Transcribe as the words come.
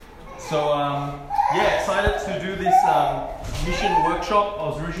Yeah, excited to do this mission workshop. I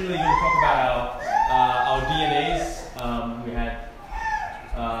was originally going to talk about our DNAs.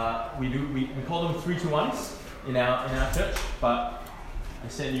 We call them 3-to-1s in our church, but I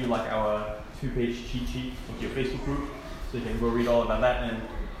sent you like our 2-page cheat sheet into your Facebook group, so you can go read all about that.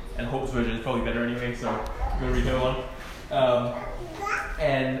 And Hope's version is probably better anyway, so go read her one. I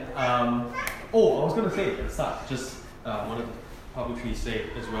was going to say at the start, just wanted to publicly say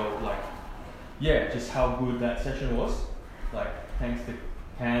as well, like, yeah, just how good that session was. Like, thanks to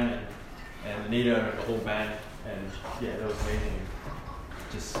Cam and Anita and the whole band, and yeah, that was amazing.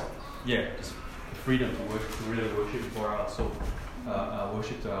 Just the freedom to worship, to really worship before our soul,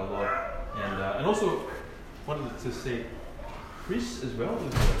 worship to our Lord, and also wanted to say, Chris as well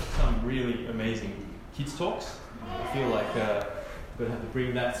with some really amazing kids talks. I feel like we're gonna have to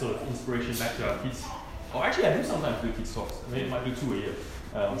bring that sort of inspiration back to our kids. Oh, actually, I do sometimes do kids talks. I might do 2 a year.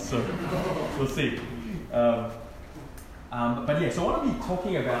 So we'll see. But yeah, so I want to be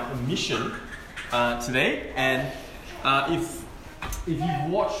talking about the mission today. And if you've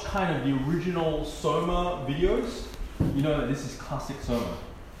watched kind of the original Soma videos, you know that this is classic Soma.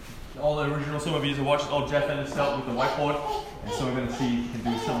 All the original Soma videos I watched, all Jeff and Estelle with the whiteboard. And so we're going to see if we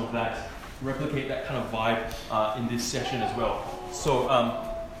can do some of that, replicate that kind of vibe in this session as well. So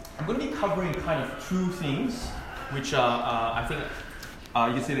I'm going to be covering kind of 2 things, which are, I think,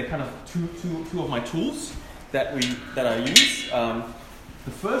 you can say they're kind of two of my tools that I use.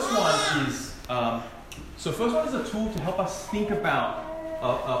 The first one is a tool to help us think about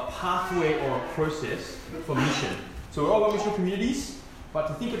a pathway or a process for mission. So we're all about missional communities, but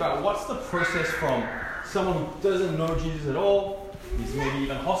to think about what's the process from someone who doesn't know Jesus at all, is maybe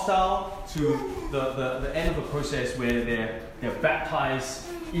even hostile, to the end of the process where they're baptized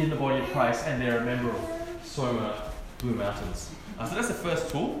in the body of Christ and they're a member of Soma Blue Mountains. So that's the first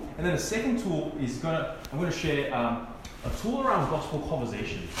tool. And then the second tool is I'm going to share a tool around gospel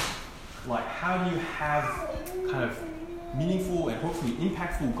conversations. Like, how do you have kind of meaningful and hopefully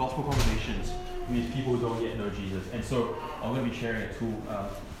impactful gospel conversations with people who don't yet know Jesus? And so I'm going to be sharing a tool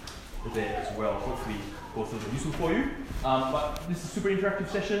there as well. Hopefully both of them are useful for you. But this is a super interactive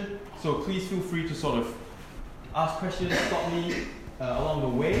session, so please feel free to sort of ask questions, stop me along the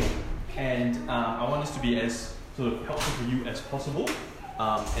way. And I want this to be as sort of helpful for you as possible.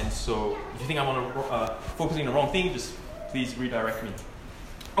 And so if you think I'm focusing on the wrong thing, just please redirect me.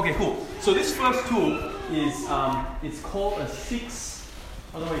 Okay, cool. So this first tool is it's called a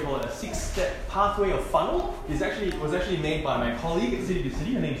 6-step pathway or funnel. Was actually made by my colleague at City to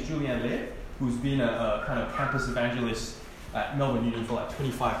City. Her name is Julianne Laird, who's been a kind of campus evangelist at Melbourne Union for like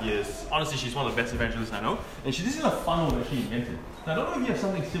 25 years. Honestly, she's one of the best evangelists I know. And this is a funnel that she invented. Now, I don't know if you have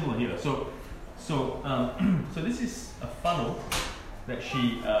something similar here. So this is a funnel that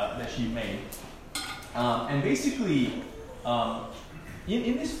she made, and basically,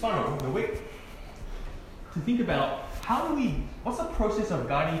 in this funnel, the way to think about what's the process of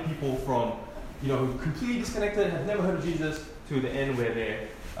guiding people from, who completely disconnected, have never heard of Jesus, to the end where they're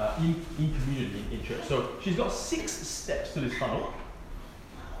in community in church. So she's got 6 steps to this funnel.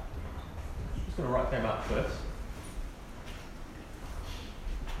 I'm just going to write them out first.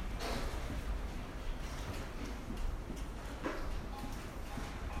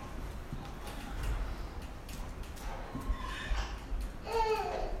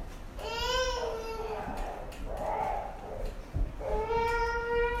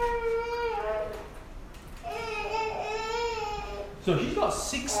 So she's got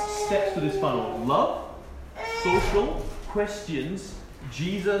 6 steps to this funnel: love, social, questions,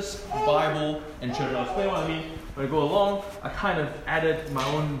 Jesus, Bible, and church. I'll explain what I mean when I go along. I kind of added my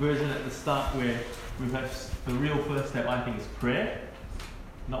own version at the start where we have the real first step, I think, is prayer.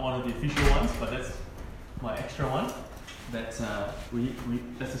 Not one of the official ones, but that's my extra one. That's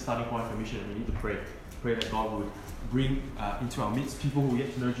the starting point for mission. We need to pray. Pray that God would bring into our midst people who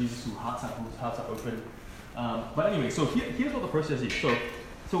get to know Jesus, whose hearts are open. But anyway, so here's what the process is.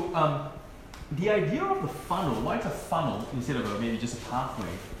 So the idea of the funnel, why it's a funnel instead of maybe just a pathway,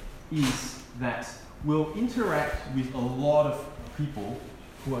 is that we'll interact with a lot of people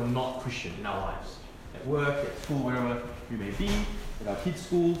who are not Christian in our lives. At work, at school, wherever we may be, at our kids'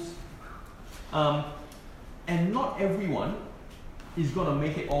 schools. And not everyone is going to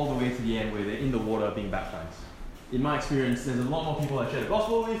make it all the way to the end where they're in the water being baptized. In my experience, there's a lot more people I share the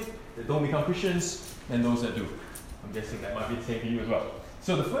gospel with that don't become Christians than those that do. I'm guessing that might be the same for you as well.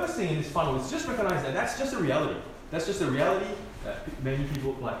 So the first thing in this funnel is just recognize that that's just a reality. That's just a reality that many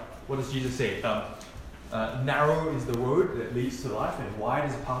people, like, what does Jesus say? Narrow is the road that leads to life and wide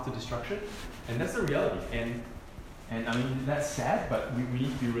is the path to destruction. And that's the reality. And I mean, that's sad, but we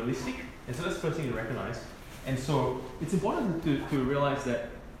need to be realistic. And so that's the first thing to recognize. And so it's important to realize that,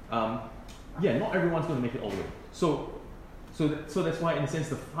 yeah, not everyone's going to make it all the way. So that's why, in a sense,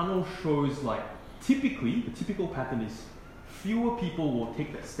 the funnel shows like, typically, the typical pattern is fewer people will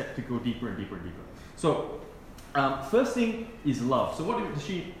take that step to go deeper and deeper and deeper. So first thing is love. So what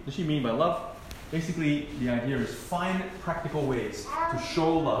does she mean by love? Basically, the idea is find practical ways to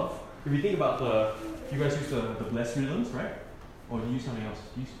show love. If you think about you guys use the blessed rhythms, right? Or do you use something else?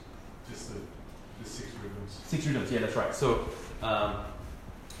 Just the 6 rhythms. 6 rhythms, yeah, that's right. So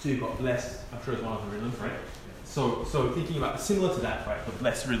you've got blessed, I'm sure it's one of the rhythms, right? So thinking about similar to that, right? The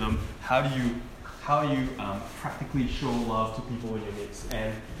blessed rhythm, how do you practically show love to people in your midst?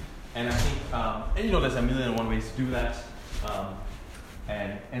 And I think, and you know, there's a million and one ways to do that.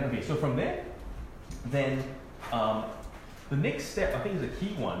 And okay, so from there, then the next step, I think is a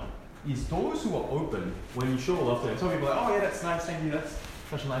key one, is those who are open when you show love to them. Some people are like, oh yeah, that's nice, thank you, that's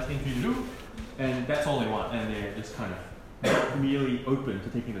such a nice thing for you to do. And that's all they want, and they're just kind of not really open to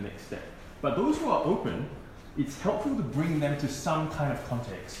taking the next step. But those who are open, it's helpful to bring them to some kind of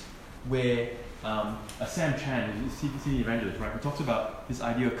context where Sam Chan, the CTC evangelist, right, he talks about this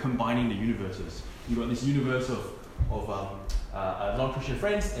idea of combining the universes. You've got this universe of non-Christian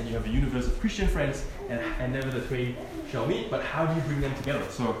friends, and you have a universe of Christian friends, and never the twain shall meet, but how do you bring them together?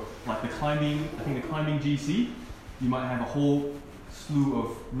 So, like the climbing GC, you might have a whole slew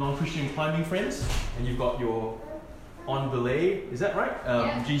of non-Christian climbing friends, and you've got your on belay, is that right?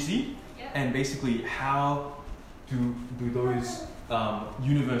 Yeah. GC, Yeah. And basically how do those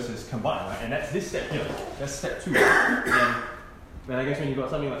universes combine, right? And that's this step here. That's step 2. And I guess when you've got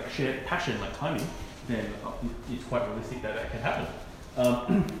something like shared passion, like climbing, then it's quite realistic that can happen.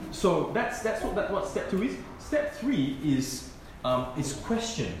 So that's what step 2 is. Step 3 is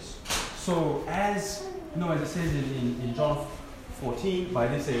questions. So as you know, as it says in John 14, by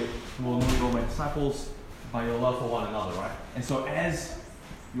this you will know you are my disciples by your love for one another, right? And so as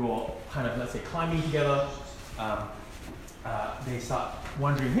you're kind of, let's say, climbing together, they start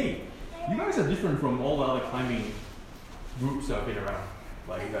wondering, hey, you guys are different from all the other climbing groups that have been around.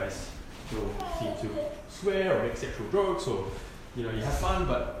 Like, you guys will seem to swear or make sexual jokes, or you know, you have fun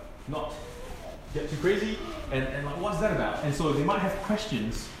but not get too crazy, and like, what's that about? And so they might have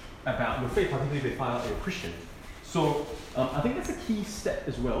questions about your faith, particularly if they find out you're a Christian. So I think that's a key step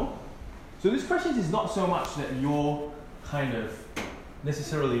as well. So this question is not so much that you're kind of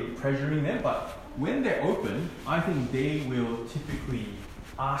necessarily pressuring them, but when they're open, I think they will typically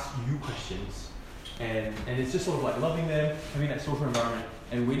ask you questions. And it's just sort of like loving them, having that social environment,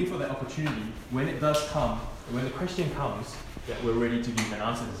 and waiting for that opportunity when it does come, when the question comes, that we're ready to give an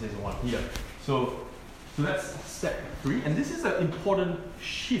answer, as it says in 1 Peter. So that's step 3, and this is an important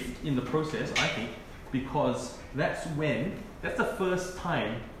shift in the process, I think, because that's the first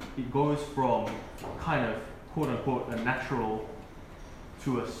time it goes from kind of quote unquote a natural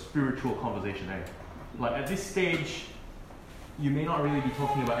to a spiritual conversation. Like at this stage, you may not really be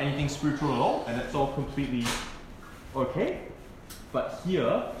talking about anything spiritual at all, and that's all completely okay. But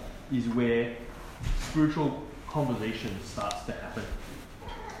here is where spiritual conversation starts to happen.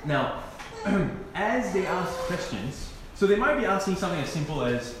 Now, as they ask questions, so they might be asking something as simple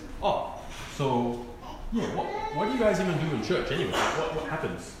as, oh, so yeah, what do you guys even do in church anyway? What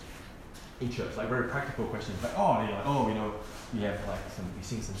happens in church? Like very practical questions, like, oh, you know, we have like we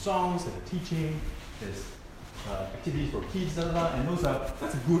sing some songs, there's a teaching, there's activities for kids, and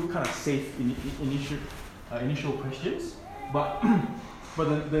that's a good kind of safe initial questions. But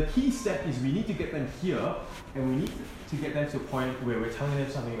the key step is we need to get them here, and we need to get them to a point where we're telling them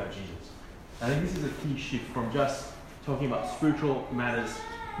something about Jesus. I think this is a key shift from just talking about spiritual matters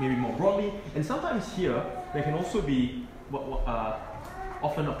maybe more broadly, and sometimes here there can also be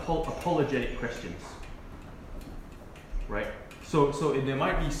often apologetic questions, right? So there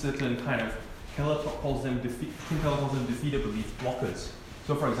might be certain kind of Tim Keller calls them defeated belief blockers.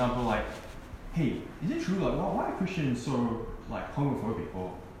 So for example, like, hey, is it true, like, why are Christians so like homophobic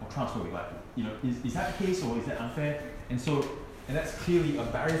or transphobic? Like, you know, is that the case, or is that unfair? And that's clearly a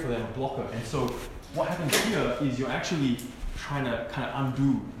barrier for them, a blocker. And so what happens here is you're actually trying to kind of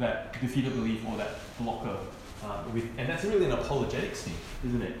undo that defeated belief or that blocker and that's really an apologetics thing,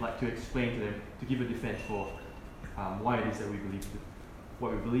 isn't it? Like to explain to them, to give a defense for why it is that we believe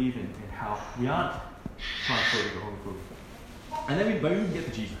what we believe, and how we aren't transphobic or homophobic. And then we need to get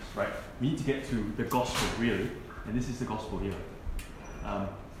to Jesus, right? We need to get to the gospel, really. And this is the gospel here.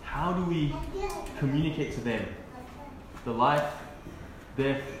 How do we communicate to them the life,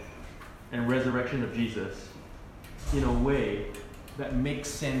 death, and resurrection of Jesus in a way that makes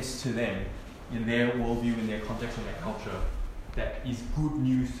sense to them in their worldview, in their context, in their culture, that is good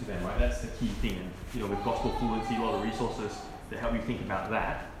news to them, right? That's the key thing. And with gospel fluency, a lot of resources that help you think about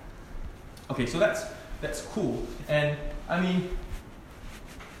that. Okay, so that's cool. And I mean,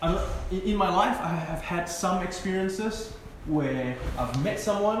 in my life, I have had some experiences where I've met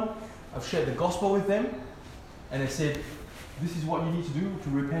someone, I've shared the gospel with them, and they said, this is what you need to do to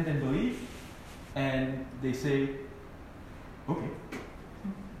repent and believe. And they say, okay,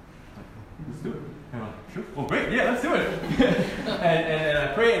 let's do it. And I'm like, sure. Oh, great, yeah, let's do it. and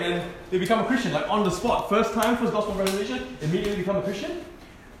I pray, and then they become a Christian, like on the spot. First gospel revelation, immediately become a Christian.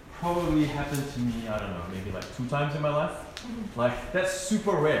 Probably happened to me, I don't know, maybe like 2 times in my life. Like, that's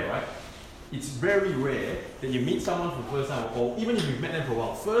super rare, right? It's very rare that you meet someone for the first time, or even if you've met them for a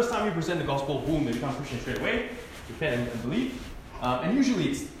while, first time you present the gospel, boom, they become Christian straight away, repent and believe. And usually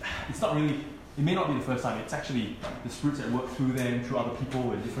it's not really, it may not be the first time, it's actually the spirits that work through them, through other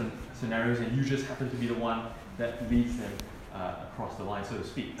people in different scenarios, and you just happen to be the one that leads them across the line, so to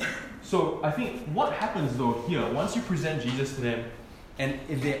speak. So I think what happens though here, once you present Jesus to them, and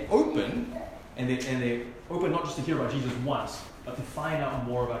if they're open, and they're open not just to hear about Jesus once, but to find out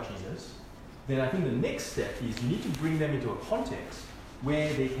more about Jesus, then I think the next step is you need to bring them into a context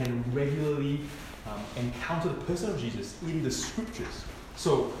where they can regularly encounter the person of Jesus in the scriptures.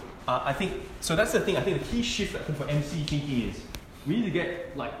 So I think that's the thing. I think the key shift I think for MC thinking is we need to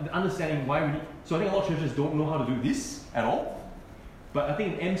get like the understanding why we need. So I think a lot of churches don't know how to do this at all. But I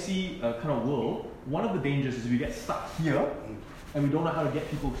think in MC kind of world, one of the dangers is we get stuck here and we don't know how to get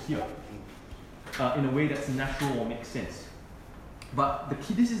people here in a way that's natural or makes sense. But the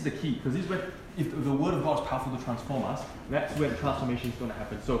key, this is the key, because this is where, if the word of God is powerful to transform us, that's where the transformation is going to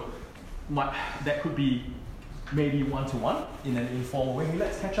happen. So that could be maybe one-to-one in an informal way.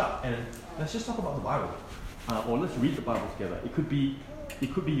 Let's catch up and let's just talk about the Bible, or let's read the Bible together. It could be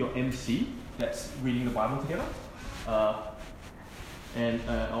your MC that's reading the Bible together,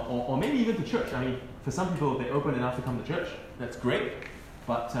 or maybe even to church. I mean, for some people, they're open enough to come to church. That's great,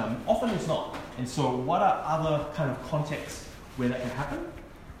 but often it's not. And so, what are other kind of contexts where that can happen?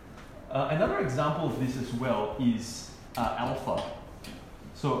 Another example of this as well is Alpha.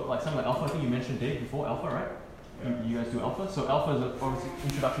 So, like something like Alpha, I think you mentioned Dave before, Alpha, right? Yeah. You guys do Alpha. So, Alpha is obviously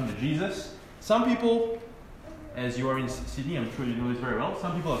introduction to Jesus. Some people, as you are in Sydney, I'm sure you know this very well,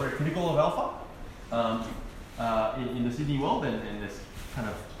 some people are very critical of Alpha in the Sydney world, and there's kind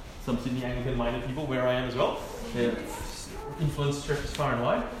of some Sydney Anglican-minded people where I am as well. Their influence stretches far and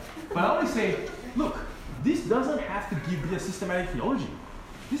wide. But I always say, look, this doesn't have to be a systematic theology.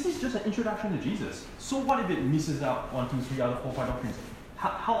 This is just an introduction to Jesus. So what if it misses out 1, 2, 3 out of 4, 5 doctrines?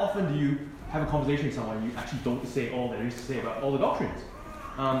 How often do you have a conversation with someone and you actually don't say all there is to say about all the doctrines?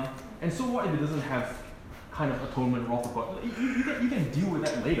 And so what if it doesn't have kind of atonement, wrath of God? You can deal with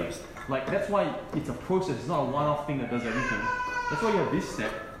that later. Like, that's why it's a process. It's not a one-off thing that does everything. That's why you have this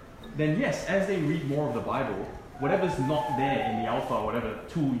step. Then yes, as they read more of the Bible, whatever's not there in the Alpha or whatever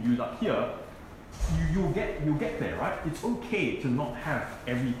tool you use up here, you'll get there, right? It's okay to not have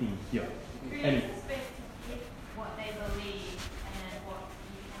everything here. Really expect to get what they believe and what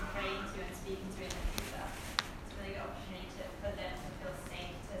you can pray into and speak into in the future. It's a really good opportunity for them to feel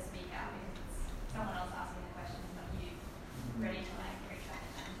safe to speak out because it's someone else asking the questions, not you ready to like reach out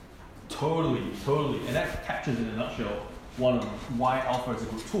to them. Totally. And that captures in a nutshell one of why Alpha is a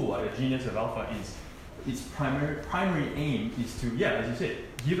good tool. Like the genius of Alpha is its primary aim is to, as you said,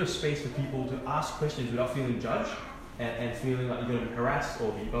 give a space for people to ask questions without feeling judged and feeling like you're going to be harassed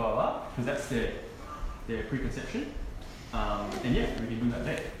or be blah, blah, blah, because that's their preconception. And we can do that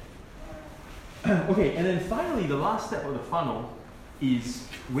there. Okay, and then finally, the last step of the funnel is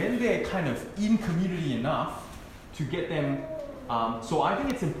when they're kind of in community enough to get them, so I think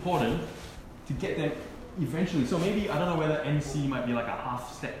it's important to get them eventually, so maybe, I don't know whether MC might be like a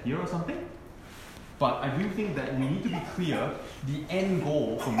half step here or something, but I do think that we need to be clear, the end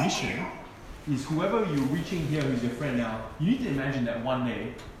goal for mission is whoever you're reaching here who's your friend now, you need to imagine that one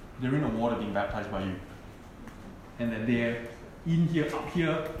day they're in the water being baptized by you. And that they're in here, up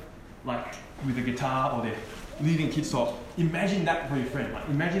here, like with a guitar, or they're leading kids talk. Imagine that for your friend. Like,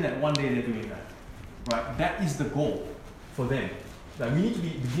 imagine that one day they're doing that. Right? That is the goal for them. Like, we need to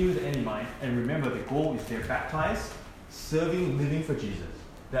begin with the end in mind, and remember the goal is they're baptized, serving, living for Jesus.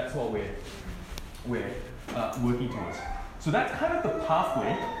 That's what we're working towards. So that's kind of the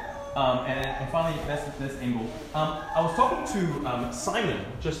pathway. And finally, that's the end goal. I was talking to Simon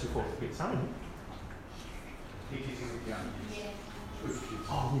just before. Wait, Simon? Oh, yeah.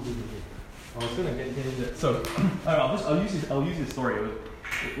 I was gonna get into that. So, I'll use his story.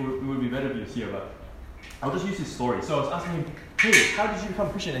 It would be better if he was here, but I'll just use his story. So I was asking him, hey, how did you become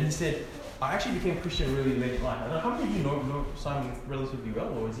Christian? And he said, I actually became a Christian really late in life. I don't know, how many of you know Simon relatively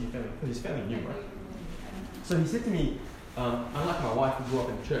well, or is he fairly, because he's fairly new, right? So he said to me, unlike my wife who grew up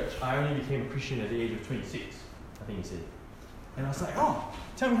in church, I only became a Christian at the age of 26, I think he said. And I was like, oh,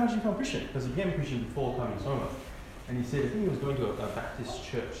 tell me how did you become a Christian? Because he became a Christian before coming to Soma. And he said, I think he was going to a Baptist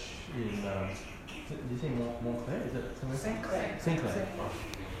church in, did you say Montclair? Is it somewhere? St. Clair.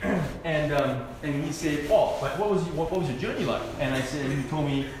 And he said, oh, like, what was your journey like? And I said, and he told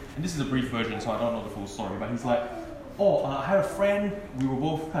me, and this is a brief version, so I don't know the full story, but he's like, oh, I had a friend, we were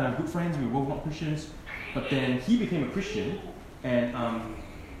both kind of good friends, we were both not Christians, but then he became a Christian, and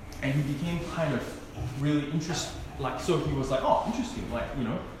he became kind of really interested, like, so he was like, oh, interesting, like, you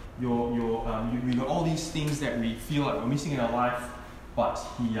know, we got all these things that we feel like we're missing in our life, but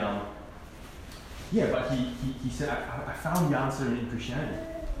he said, I found the answer in Christianity.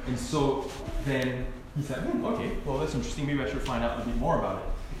 And so then he said, okay, well, that's interesting, maybe I should find out a bit more about it.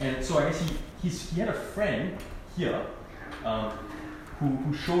 And so I guess he had a friend here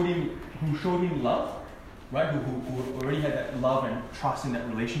who showed him love, right? Who already had that love and trust in that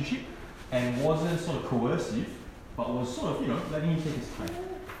relationship, and wasn't sort of coercive, but was sort of, you know, letting him take his time.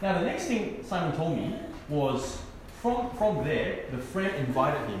 Now the next thing Simon told me was from there, the friend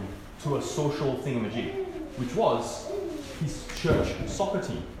invited him to a social thingamajig, which was his church soccer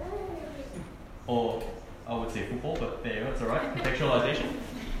team. Or I would say football, but there you go, it's alright, contextualization.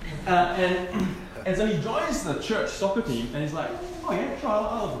 And so he joins the church soccer team and he's like, oh yeah, sure, I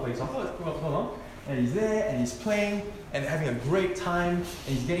love to play soccer, let's go along. And he's there and he's playing and having a great time and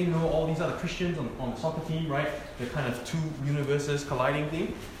he's getting to know all these other Christians on the soccer team, right? The kind of two universes colliding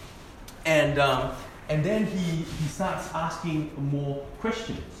thing. And then he starts asking more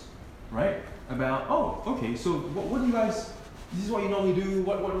questions, right? About, oh, okay, so what do you guys, this is what you normally do,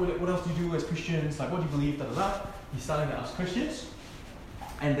 what else do you do as Christians, like what do you believe, da da da. He's starting to ask questions.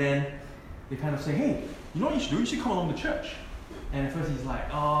 And then they kind of say, hey, you know what you should do? You should come along to church. And at first he's like,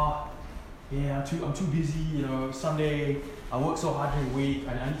 oh, yeah, I'm too busy, you know, Sunday, I work so hard during the week,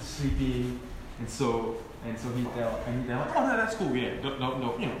 I need to sleep in. And so they're like, oh no, that's cool, yeah,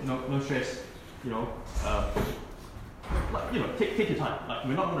 no stress, you know, like, you know, take your time. Like,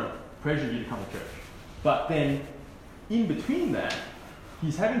 we're not gonna pressure you to come to church. But then in between that,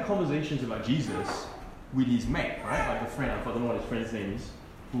 he's having conversations about Jesus with his mate, right? Like the friend, I don't know what his friend's name is,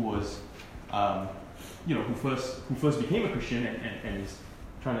 who was, you know, who first became a Christian and is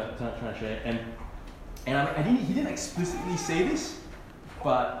trying to share. And he didn't explicitly say this,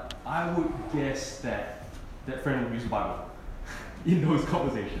 but I would guess that friend would use the Bible in those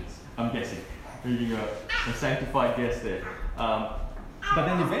conversations. I'm guessing, making a sanctified guess there. But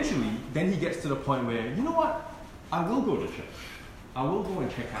then eventually, he gets to the point where, you know what? I will go to church. I will go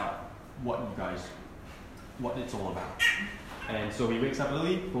and check out what it's all about. And so he wakes up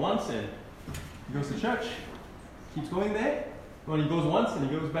early for once and he goes to church, keeps going there. When he goes once and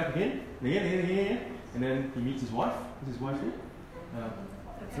he goes back again, and then he meets his wife. What's his wife's name?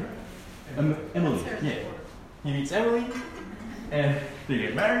 Emily. Yeah. He meets Emily, and they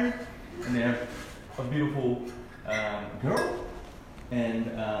get married, and they have a beautiful girl, and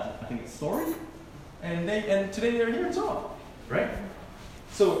I think it's Story. And today they're here in Soma, right?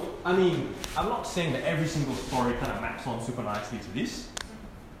 So, I mean, I'm not saying that every single story kind of maps on super nicely to this.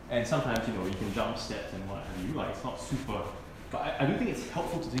 And sometimes, you know, you can jump steps and what have you, like it's not super, but I do think it's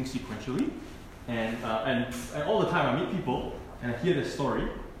helpful to think sequentially. And all the time I meet people and I hear their story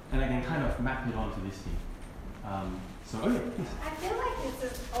and I can kind of map it onto this thing. So, okay, please. I feel like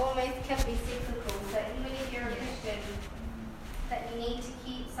this is always can be cyclical, so even if you're a Christian, that you need to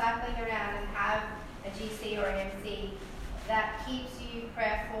keep cycling around and have a GC or an MC that keeps you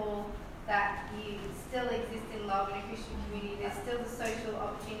prayerful, that you still exist in love in a Christian community, there's still the social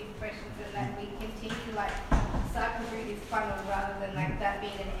opportunity for Christians, and that we continue to like cycle through this funnel rather than like that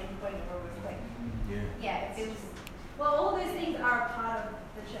being an endpoint or a like. Yeah, it feels. Well, all those things are a part of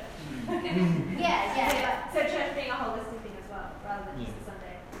the church. Yeah. So church being a holistic thing as well, rather than just a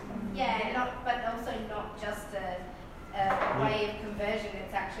Sunday. Yeah, but also not just a way of conversion,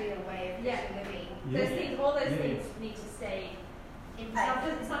 it's actually a way of Christian living. Those things, all those things need to stay in place.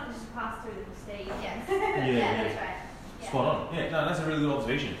 It's not just pass through them, stay. Yes. That's right. Spot on. Yeah, no, that's a really good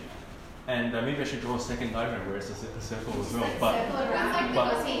observation. And maybe I should draw a second diagram where it's a circle as well. It's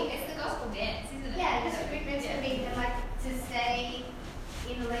the gospel dance, isn't it? Yeah, just meant to be and like to stay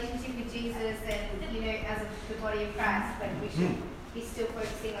in relationship with Jesus and, you know, as the body of Christ, but we should be still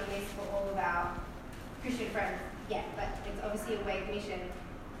focusing on this for all of our Christian friends. Yeah, but it's obviously a way of mission,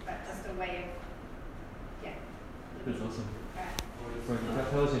 but just a way of, That's awesome. Right.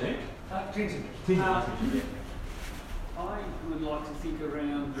 Tell us your name. Clinton. Clinton. I would like to think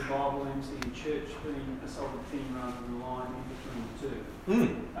around the Bible, MC and church being a solid thing rather than a line in between the two.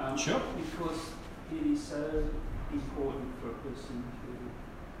 Sure. Because it is so important for a person who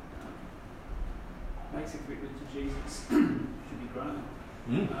makes a commitment to Jesus to be grown.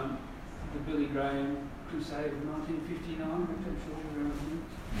 The Billy Graham Crusade of 1959, which I'm sure everyone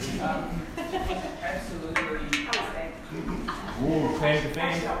absolutely. Ooh, claim to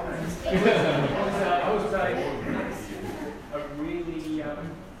fame. I was a really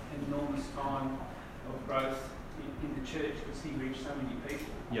enormous time of growth in the church because he reached so many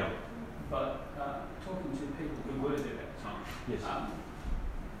people. Yeah. But talking to people who were there at the time, Yes.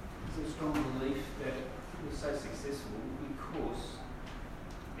 there's a strong belief that it was so successful because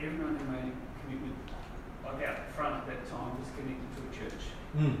everyone who made a commitment, like out front at that time, was connected to a church.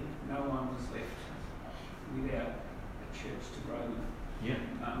 No one was left without a church to grow them. Yeah.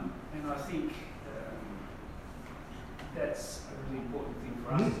 And I think that's a really important thing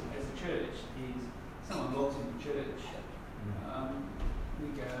for us as a church. Is someone logs in the church, we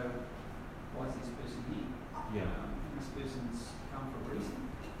go, why is this person here? Yeah. This person's come for a reason.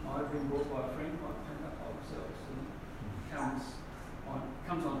 Might have been brought by a friend, might have turned up by themselves, and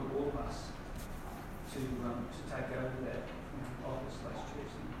comes onto all of us to take over that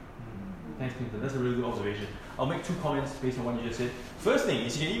office/church thing. Thanks, Clinton. That's a really good observation. I'll make 2 comments based on what you just said. First thing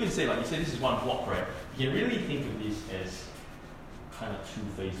is you can even say, like you said, this is one block, right? You can really think of this as kind of 2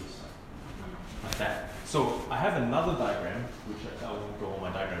 phases, like that. So I have another diagram, which I won't draw all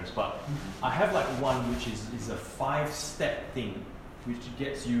my diagrams, but I have like one which is a 5-step thing, which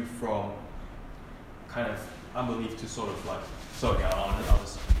gets you from kind of unbelief to sort of like, so yeah, I'll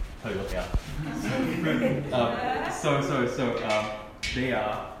just tell you what they are. They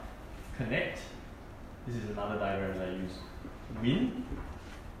are connect. This is another diagram that I use. Win,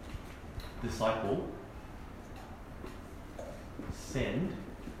 disciple, send,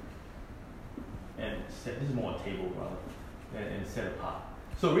 and set. This is more a table rather, and set apart.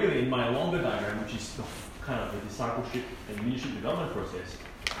 So really, in my longer diagram, which is the kind of the discipleship and leadership development process,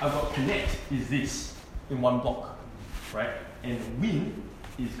 I've got connect is this in one block, right? And win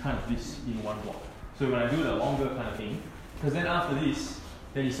is kind of this in one block. So when I do the longer kind of thing, because then after this,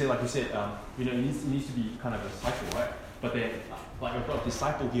 then you say, like you said, it needs to be kind of a cycle, right? But then, like I've got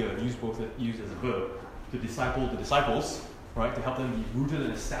disciple here, used as a verb, to disciple the disciples, right? To help them be rooted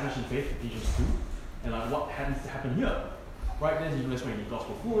and established in faith, Ephesians 2. And like what happens to happen here, right? Then that's where you need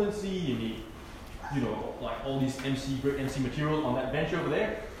gospel fluency, you need, like all these great MC material on that bench over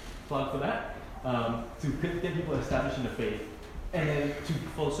there, plug for that, to get people established in the faith, and then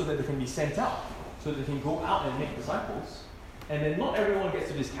so that they can be sent out, so that they can go out and make disciples. And then not everyone gets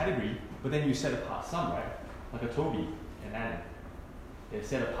to this category, but then you set apart some, right? Like a Toby and Anna. They're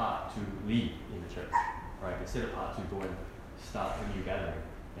set apart to lead in the church, right? They're set apart to go and start a new gathering.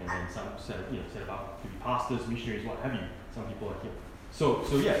 And then some set apart to be pastors, missionaries, what have you. Some people are here. So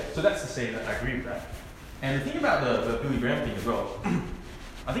that's to say that I agree with that. And the thing about the Billy Graham thing as well,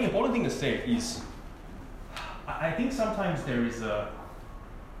 I think important thing to say is, I think sometimes there is an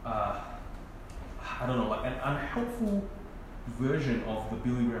unhelpful version of the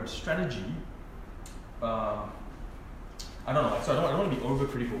Billy Graham strategy. I don't want to be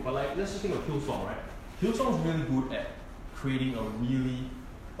overcritical, but like let's just think of Hillsong, right? Hillsong is really good at creating a really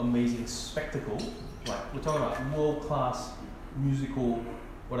amazing spectacle. Like we're talking about world-class musical,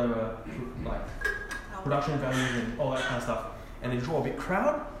 whatever, like production values and all that kind of stuff, and they draw a big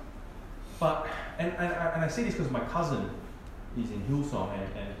crowd. But and I say this because my cousin is in Hillsong,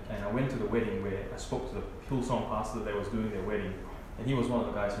 and I went to the wedding where I spoke to the Hillsong pastor that was doing their wedding, and he was one of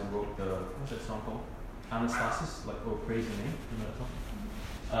the guys who wrote what's that song called? Anastasis, like praise the name, you know that song?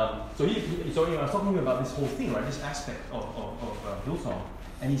 So I was talking to him about this whole thing, right? This aspect of Hillsong,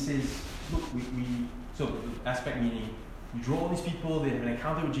 and he says, look, so the aspect meaning you draw all these people, they have an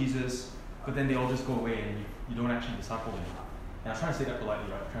encounter with Jesus, but then they all just go away and you don't actually disciple them. And I was trying to say that politely,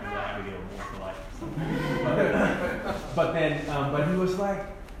 right? Trying to be Abigail more polite. But he was like,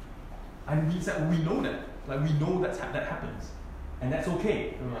 and he said, we know that. Like we know that happens. And that's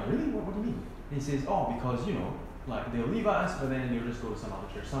okay. And we're like, really? What do you mean? And he says, because like they'll leave us, but then they'll just go to some other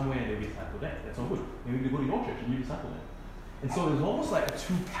church somewhere and they'll be discipled there. That's all good. Maybe they go to your church and you disciple them. And so there's almost like a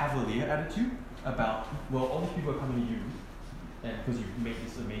too cavalier attitude about, well, all these people are coming to you, and because you make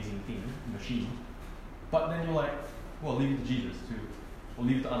this amazing thing, machine. But then you're like, well, leave it to Jesus or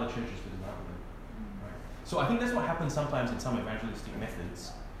leave it to other churches to disciple them. Right? So I think that's what happens sometimes in some evangelistic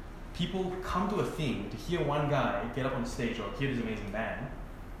methods. People come to a thing to hear one guy get up on stage or hear this amazing band,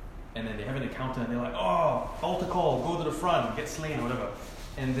 and then they have an encounter and they're like, oh, altar call, go to the front, get slain or whatever.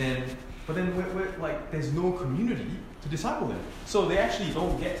 But but then we're like there's no community to disciple them. So they actually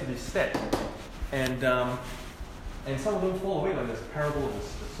don't get to this step, and some of them fall away. Like this parable of the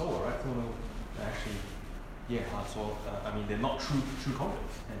sower, right? Some of them are actually hard soil. I mean, they're not true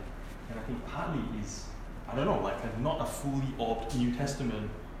converts, and I think partly is I don't know, like not a fully orbed New Testament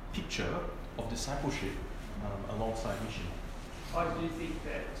picture of discipleship alongside mission. I do think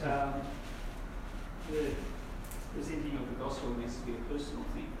that the presenting of the gospel needs to be a personal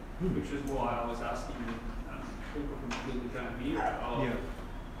thing, which was why I was asking people from the Billy Graham era,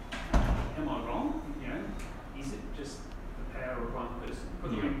 am I wrong? You know, is it just the power of one person?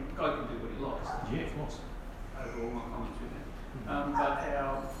 Because I mean, God can do what he likes. Yeah, of course. Overall, my comments with that.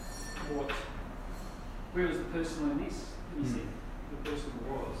 But where was the personal in this? And he said the personal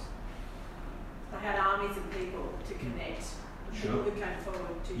was. They had armies of people to connect. People who came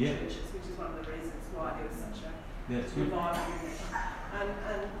forward to churches, which is one of the reasons why there was such a revival in it. And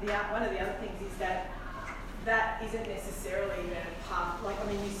one of the other things is that isn't necessarily a path, like, I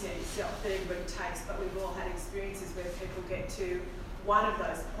mean, you said yourself that everybody takes, but we've all had experiences where people get to one of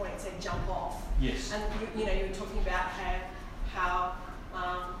those points and jump off. Yes. And you know, you were talking about how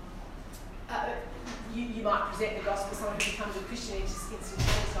you might present the gospel to someone who becomes a Christian and just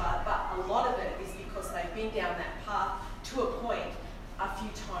instantaneously, but a lot of it is because they've been down that path to a point a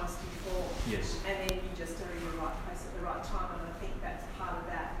few times before. Yes. And then you just are in the right place at the right time, and I think that's part of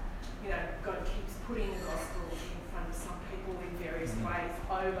that. You know, God keeps putting the gospel in front of some people in various ways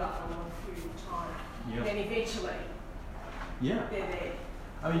over a long period of time. Yep. And then eventually, they're there.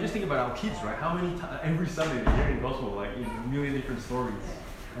 I mean, just think about our kids, right? How many every Sunday they're hearing the gospel, like in a million different stories,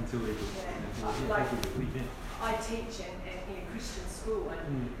 until they believe in. I teach in a Christian school,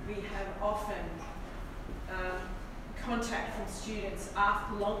 and we have often contact from students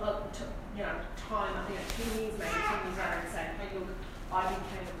after time, 10 years maybe, 10 years later, and say, hey, look, I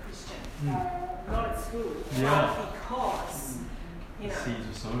became a Christian. Not at school, but because, seeds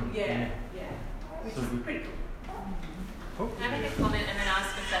were sown. Which is pretty cool. Can I make a comment and then ask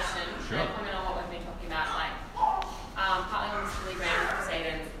a question? Sure. And comment on what we've been talking about, like partly on this Billy Graham crusade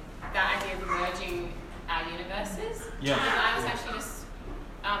and that idea of merging our universes. Yeah. And I was actually just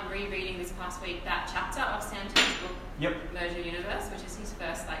rereading this past week that chapter of Sam Tennant's book, Merge Your Universe, which is his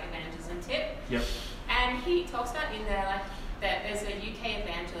first evangelism tip. Yep. And he talks about in there that there's a UK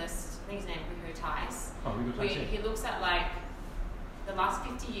evangelist, I think his name is Rico Tice. Oh, Rico Tice. He looks at the last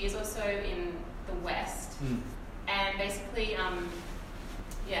 50 years or so in the West. And basically, in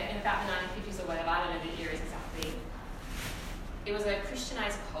about the 1950s or whatever, I don't know the years exactly, it was a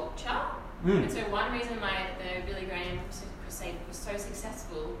Christianized culture. And so one reason why the Billy Graham crusade was so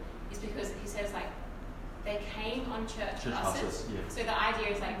successful is because he says they came on church buses. So the idea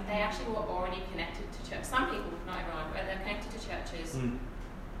is they actually were already connected to church. Some people, not everyone, but they're connected to churches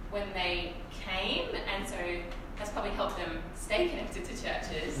when they came, and so that's probably helped them stay connected to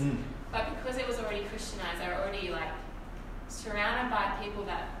churches. But because it was already Christianized, they were already surrounded by people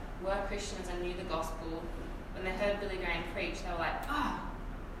that were Christians and knew the gospel. When they heard Billy Graham preach, they were like,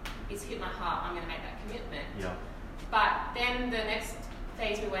 it's hit my heart, I'm going to make that commitment. Yeah. But then the next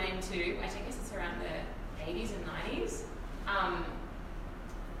phase we went into, which I guess it's around the 80s and 90s,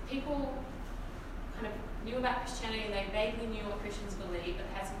 people kind of knew about Christianity, they vaguely knew what Christians believed, but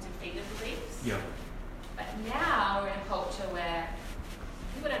they had some defeated beliefs. Yeah. But now we're in a culture where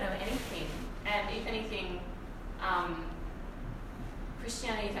people don't know anything, and if anything,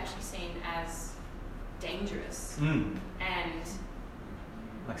 Christianity is actually seen as dangerous and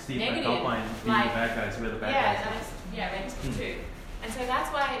Steve negative. Outline being the bad guys, we're the bad guys. Racism too. And so that's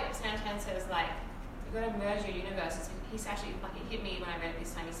why Sam Tan says you've got to merge your universes. He's actually it hit me when I read it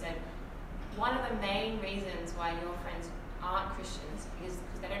this time. He said one of the main reasons why your friends aren't Christians is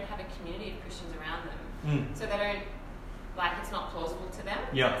because they don't have a community of Christians around them. So they don't it's not plausible to them.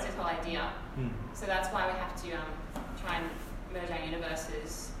 Yeah. That's his whole idea. So that's why we have to try and merge our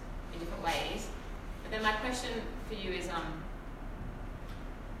universes in different ways. But then my question for you is,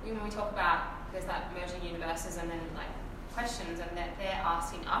 when we talk about there's that merging universes and then questions, and that they're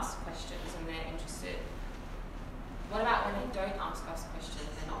asking us questions and they're interested. What about when they don't ask us questions,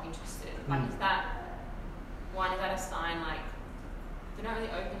 they're not interested? Is that a sign they're not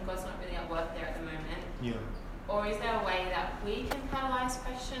really open, God's not really at work there at the moment? Yeah. Or is there a way that we can catalyze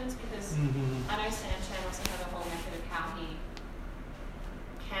questions? Because I know Sam Chan also has a whole method of how he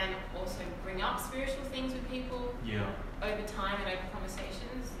can also bring up spiritual things with people over time and over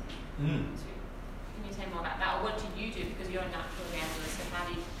conversations. Can you tell me more about that? Or what do you do? Because you're a natural evangelist, so how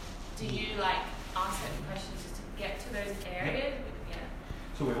do you ask certain questions just to get to those areas?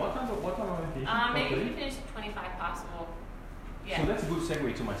 So wait, what time are we finishing? Maybe we finish 25 past or Yeah. So that's a good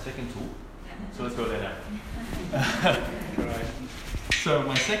segue to my second tool. So let's go there now. Right. So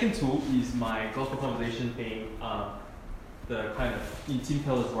my second tool is my gospel conversation thing. The kind of, in Tim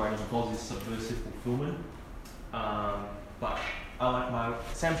Keller's writing, he calls this subversive fulfillment. But I like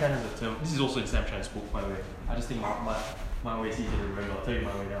Sam Chan has a term. This is also in Sam Chan's book, by the way. I just think my way is easier to remember. I'll tell you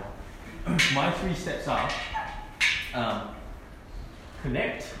my way now. My 3 steps are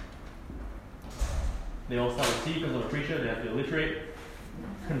connect. They all start with C because I'm a preacher. They have to alliterate.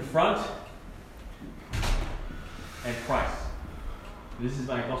 Confront and Christ. This is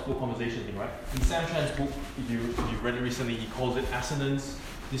my gospel conversation thing, right? In Sam Chan's book, if you've read it recently, he calls it assonance,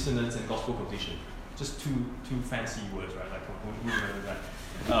 dissonance, and gospel conversation. Just two fancy words, right? Like who remembers that?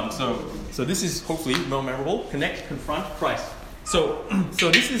 So this is hopefully more memorable. Connect, confront, Christ. So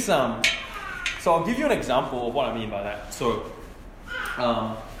this is so I'll give you an example of what I mean by that. So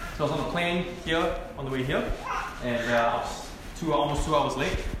I was on the plane here on the way here, and I was almost 2 hours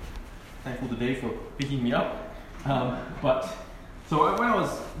late. Thankful to Dave for picking me up. So when I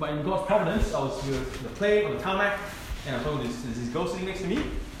was, in God's providence, I was with the plane on the tarmac, and I was talking to this girl sitting next to me.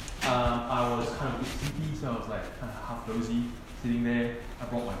 I was kind of a bit sleepy, so I was like kind of half dozy sitting there. I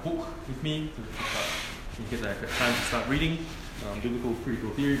brought my book with me to start, in case I had time to start reading biblical critical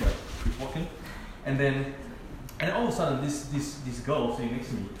theory by Chris Watkin. And then all of a sudden, this girl sitting next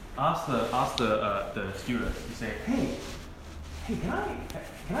to me asked the stewardess to say, hey, can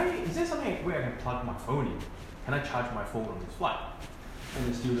I? Is there something where I can plug my phone in? Can I charge my phone on this flight? And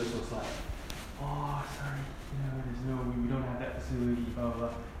the stewardess was like, oh, sorry, we don't have that facility, blah, blah, blah.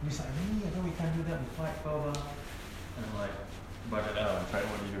 And he's like, really? I know we can't do that on the flight, blah, blah. And I'm like, budget airline, right,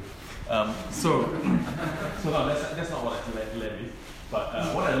 what do you do? So no, that's not what I led with.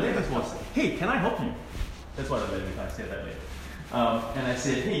 But what I led with was, hey, can I help you? That's what I led with, I said that later. And I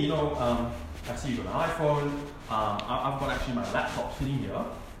said, hey, I see you got an iPhone. I've got actually my laptop sitting here,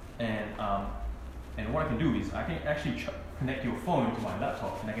 and what I can do is I can actually connect your phone to my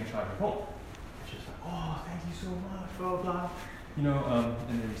laptop, and I can charge your phone. And she's like, oh, thank you so much, blah blah. And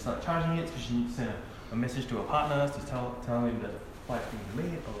then we start charging it because she needs to send a message to her partners to tell him that the flight's being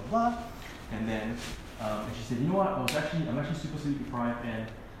delayed, blah blah blah. And then and she said, you know what? I'm actually super sleep deprived, and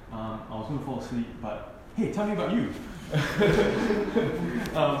I was going to fall asleep, but hey, tell me about you.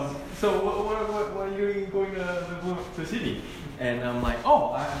 So what are you going to Sydney? And I'm like,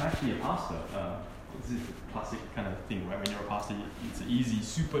 oh, I'm actually a pastor. This is a classic kind of thing, right? When you're a pastor, it's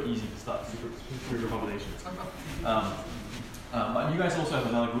super easy to start super conversations. But you guys also have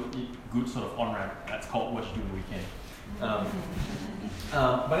another good sort of on-ramp that's called what you do on the weekend.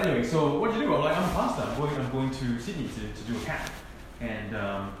 But anyway, so what do you do? I'm like, I'm a pastor. I'm going to Sydney to do a camp, and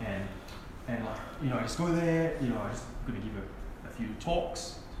I just go there. I just going to give a few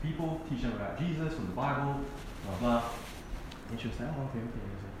talks to people, teach them about Jesus from the Bible, blah blah. And she was like, oh, okay.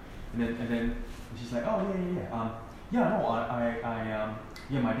 And then she's like, oh yeah,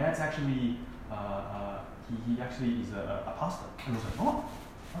 my dad's actually he actually is a pastor. And I was like, oh,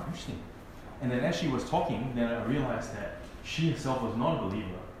 interesting. And then as she was talking, then I realized that she herself was not a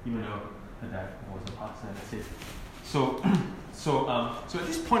believer, even though her dad was a pastor. And that's it. So at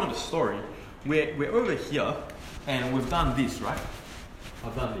this point of the story, we're over here, and we've done this, right?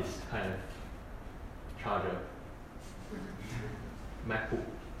 I've done this kind of charger. MacBook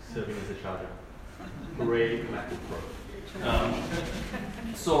serving as a charger. Hooray, MacBook Pro.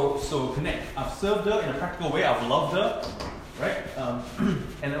 So connect. I've served her in a practical way. I've loved her, right?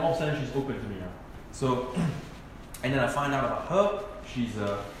 And then all of a sudden she's open to me now. So, and then I find out about her. She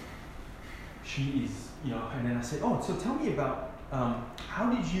is, and then I said, oh, so tell me about how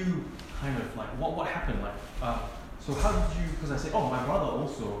did you kind of like what happened? Like, so how did you? Because I said, oh, my brother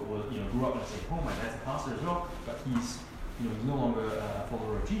also was, grew up in the same home. My dad's a pastor as well, but he's no longer a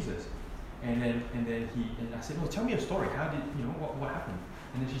follower of Jesus. And then I said, well, tell me a story. How did what happened?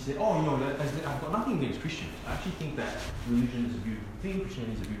 And then she said, oh, I've got nothing against Christians. I actually think that religion is a beautiful thing.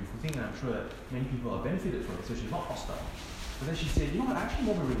 Christianity is a beautiful thing, and I'm sure that many people have benefited from it. So she's not hostile. But then she said, I actually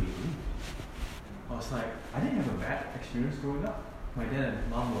never really agree. I was like, I didn't have a bad experience growing up. My dad and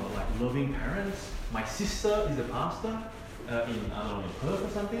mom were like loving parents. My sister is a pastor in Perth or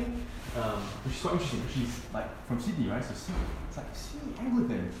something, which is quite interesting. She's like from Sydney, right? So Sydney, it's like Sydney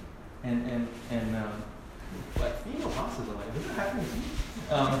Anglican, and like female pastors are like, does that happen in Sydney?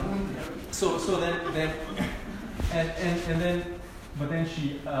 But then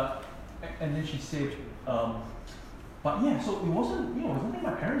she said, but yeah, so it wasn't, it was nothing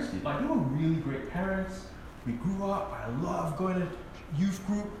my parents did. Like, they were really great parents. We grew up. I love going to youth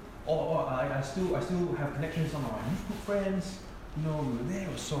group. I still have connections with some of my youth group friends. We were there.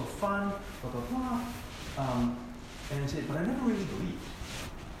 It was so fun. Blah blah blah. And I said, but I never really believed.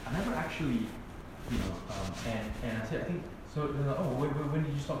 I never actually, and I said, I think, so they're like, oh, when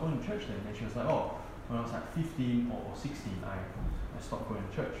did you start going to church then? And she was like, oh, when I was like 15 or 16, I stopped going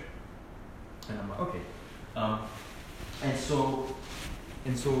to church. And I'm like, okay. So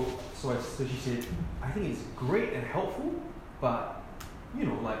she said, I think it's great and helpful, but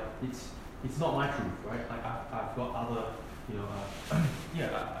it's not my truth, right? Like I've got other, I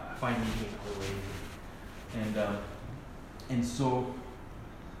find meaning in other ways,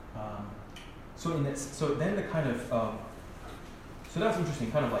 so then the kind of so that's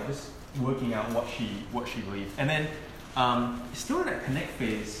interesting, kind of like just working out what she believed, and then still in that connect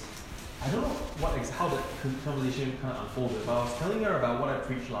phase. I don't know how the conversation kind of unfolded, but I was telling her about what I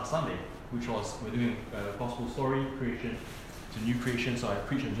preached last Sunday, which was we're doing a gospel story, creation to new creation. So I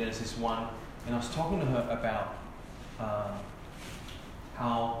preached on Genesis 1, and I was talking to her about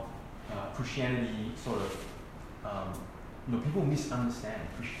how Christianity sort of, people misunderstand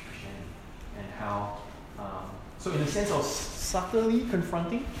Christianity, and how, so in a sense I was subtly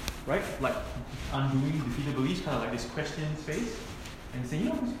confronting, right, like undoing defeated beliefs, kind of like this question phase. And say,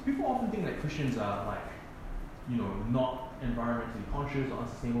 people often think that Christians are like, not environmentally conscious or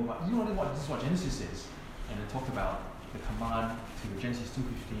unsustainable, but this is what Genesis says. And it talked about the command to Genesis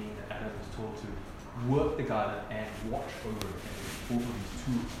 2:15 that Adam was told to work the garden and watch over it. And both of these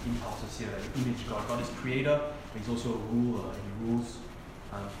two impulses here, like the image of God. God is creator, but he's also a ruler, and he rules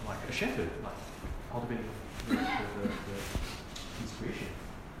like a shepherd, like cultivating his creation.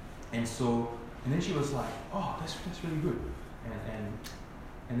 And then she was like, oh, that's really good.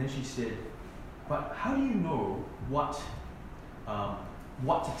 And then she said, but how do you know what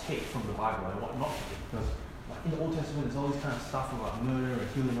to take from the Bible and what not to take? Because like in the Old Testament, there's all this kind of stuff about murder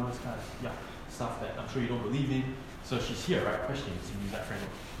and killing, all this kind of stuff that I'm sure you don't believe in. So she's here, right, questioning to use that framework.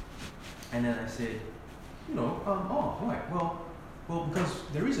 And then I said, well, because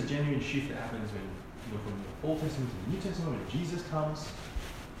there is a genuine shift that happens when, from the Old Testament to the New Testament, when Jesus comes,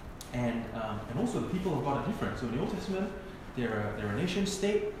 and also the people of God are different. So in the Old Testament, they're a nation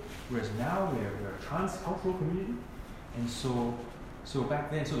state, whereas now we're a transcultural community. And so back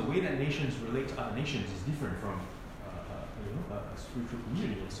then, so the way that nations relate to other nations is different from a spiritual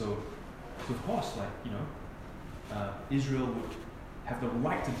community. And so of course, Israel would have the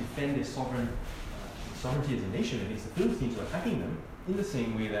right to defend their sovereignty as a nation against the Philistines who are attacking them, in the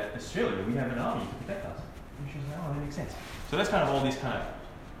same way that Australia, we have an army to protect us. And she was like, oh, that makes sense. So that's kind of all these kind of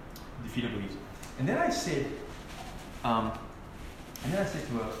defeated beliefs. And then I said to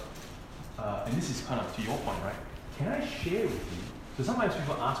her, and this is kind of to your point, right? Can I share with you? So sometimes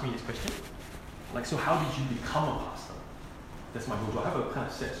people ask me this question, like, so how did you become a pastor? That's my go-to. I have a kind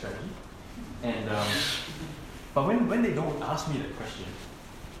of set strategy. And but when they don't ask me that question,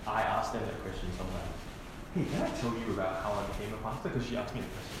 I ask them that question sometimes. Hey, can I tell you about how I became a pastor? Because she asked me the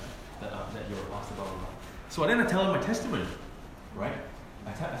question, right? That you're a pastor, blah, blah, blah. So then I tell her my testimony, right?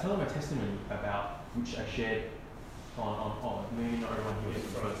 I tell her my testimony about, which I shared on maybe not everyone here is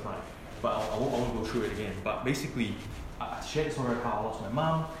the first time, but I won't go through it again. But basically, I shared the story of how I lost my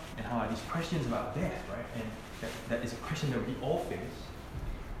mom and how I had these questions about death, right? And that is a question that we all face.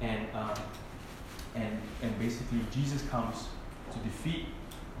 And basically, Jesus comes to defeat,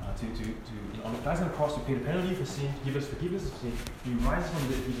 dies on the cross to pay the penalty for sin, to give us forgiveness of sin. He rises from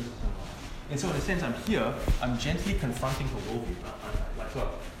the dead, gives us eternal life. And so, in a sense, I'm here. I'm gently confronting her worldview. So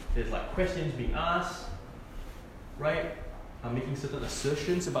there's like questions being asked, right? I'm making certain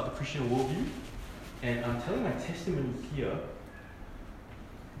assertions about the Christian worldview, and I'm telling my testimony here,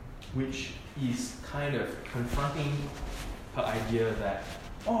 which is kind of confronting her idea that,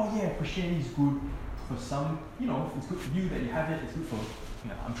 oh yeah, Christianity is good for some, it's good for you that you have it, it's good for,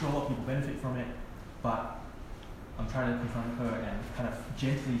 I'm sure a lot of people benefit from it, but I'm trying to confront her and kind of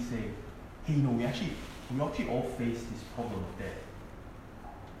gently say, hey, we actually all face this problem of death,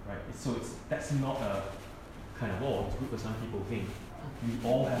 right? That's not a kind of, it's good for some people thing. We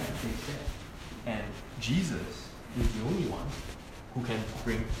all have to face death, and Jesus is the only one who can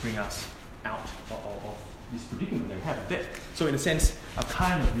bring us out of this predicament that we have of death. So in a sense, I've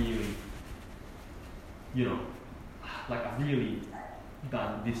kind of really, I've really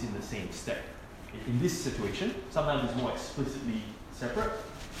done this in the same step. In this situation, sometimes it's more explicitly separate,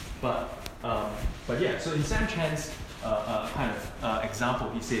 but yeah. So in Sam Chan's kind of example,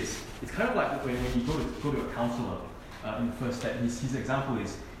 he says it's kind of like when you go to a counselor in the first step. His example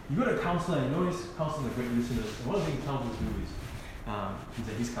is you go to a counselor and you know his counselors are great listeners. And one of the things counselors do is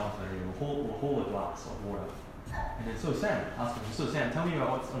his counselor will hold a glass of water, and then so Sam asks him, so Sam, tell me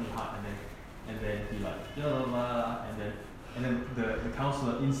about what's on your heart, and then he like blah, blah, blah, and then the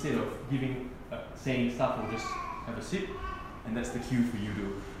counselor, instead of saying stuff, will just have a sip, and that's the cue for you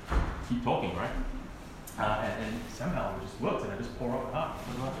to keep talking, right? And somehow it just works, and I just pour out the heart.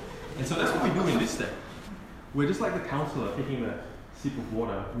 And so that's what we do in this step. We're just like the counselor taking a sip of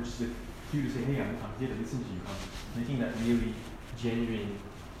water, which is the cue to say, hey, I'm here to listen to you. I'm making that really genuine,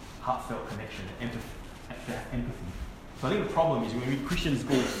 heartfelt connection, empathy. So I think the problem is when we Christians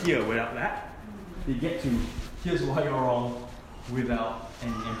go here without that, they get to, here's why you're wrong, without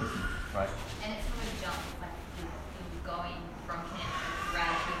any empathy, right? And it's sort of a jump, like in going from camp to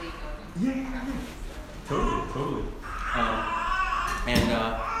gradually going. Yeah. Totally. And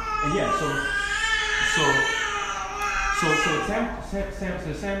yeah, so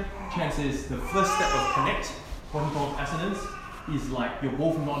Sam Chan says the first step of connect, quote unquote, assonance, is like you're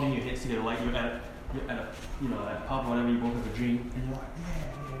both nodding your heads together, like you're at a pub or whatever, you both have a drink, and you're like,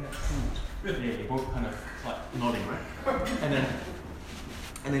 yeah, that's cool. Yeah, you're both kind of like nodding, right?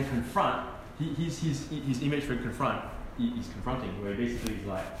 And then confront. His image for confront is confronting, where basically it's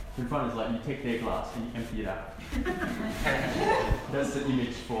like confront is like you take their glass and you empty it out. That's the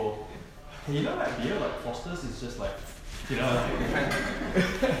image for. And you know that beer like Foster's is just like, you know.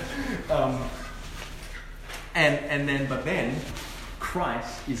 But then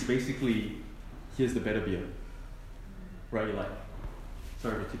Christ is basically, here's the better beer, right? You're like,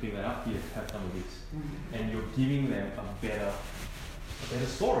 sorry for tipping that up. Here, have some of this, and you're giving them a better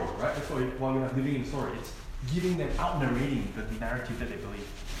story, right? That's why we have living in story. It's giving them out narrating the narrative that they believe,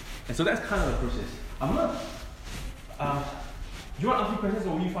 and so that's kind of the process. I'm gonna. Do you want to ask me questions, or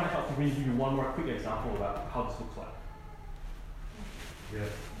will you find it helpful for me to give you one more quick example about how this looks like? Yeah.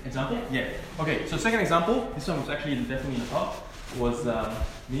 Example? Yeah. Okay, so second example, this one was actually definitely in the pub, was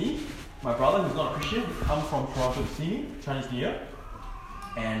me, my brother who's not a Christian, come from Toronto to see me, Chinese New Year,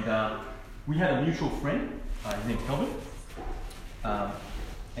 and we had a mutual friend, his name's Kelvin,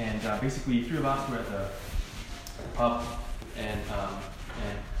 and basically three of us were at the pub, and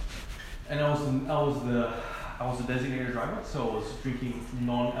I was the designated driver, so I was drinking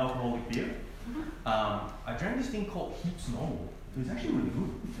non-alcoholic beer. I drank this thing called Heaps Normal. It was actually really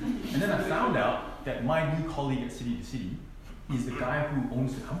good. And then I found out that my new colleague at City to City is the guy who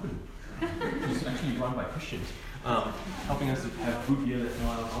owns the company. It's actually run by Christians, helping us to have good beer that's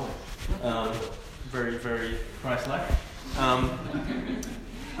not alcoholic. Very, very Christ-like.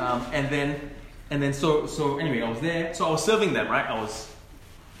 And then so anyway, I was there. So I was serving them, right? I was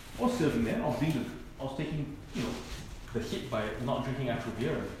serving them. I was taking, the hit by not drinking actual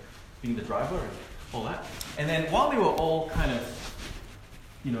beer and being the driver and all that. And then while they were all kind of,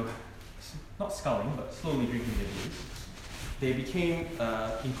 not sculling, but slowly drinking their beers, they became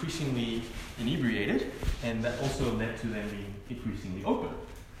increasingly inebriated, and that also led to them being increasingly open.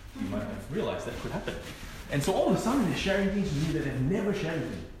 You might have realized that could happen. And so all of a sudden they're sharing things with me that they've never shared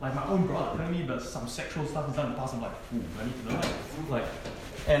with me. Like my own brother telling me about some sexual stuff he's done in the past. I'm like, ooh, I need to know that. Like,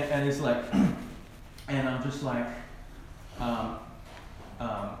 and it's like, and I'm just like, I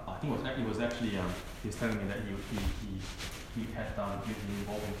think it was actually he was telling me that he had been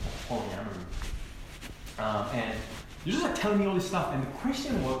involved in polyamory, and you're just like telling me all this stuff. And the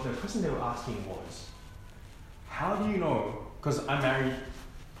question they were asking was, how do you know? Because I'm married,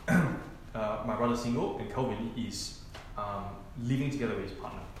 my brother's single, and Kelvin is living together with his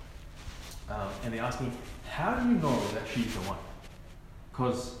partner. And they asked me, how do you know that she's the one?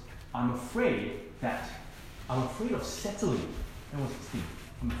 Because I'm afraid of settling. That was the thing.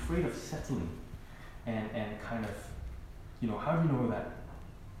 I'm afraid of settling and kind of, how do you know that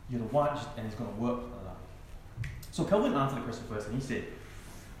you're the one and it's going to work? So Kelvin answered the question first, and he said,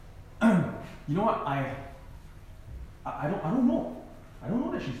 you know what, I don't know. I don't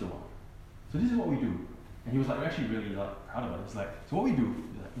know that she's the one. So this is what we do. And he was like, I'm actually really proud of it. It's like, so what we do,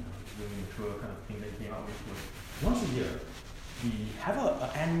 it's really mature kind of thing that he came up with was, once a year, we have an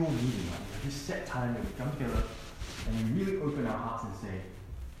annual meeting, right? We have this set time that we come together and we really open our hearts and say,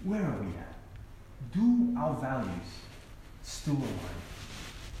 where are we at? Do our values still align?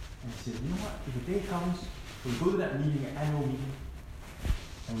 And he said, you know what, if a day comes, we go to that meeting, an annual meeting,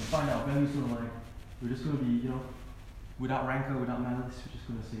 and we find our values still align, we're just going to be, without rancor, without malice, we're just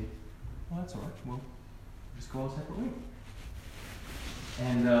going to say, well, that's all right, well, we'll just go our separate way.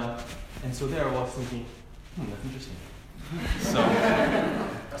 And so there I was thinking, that's interesting.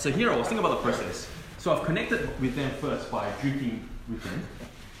 So here I was thinking about the process. So I've connected with them first by drinking with them,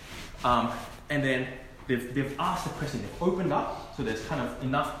 and then they've asked the question. They've opened up, so there's kind of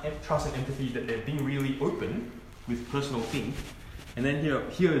enough trust and empathy that they're being really open with personal things. And then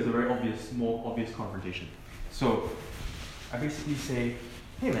here is a very more obvious confrontation. So I basically say,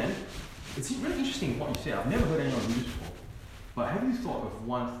 hey man, it's really interesting what you say. I've never heard anyone do this before. But have you thought of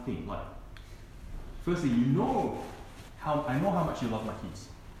one thing, like, firstly, I know how much you love my kids.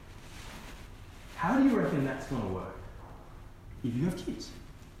 How do you reckon that's going to work if you have kids?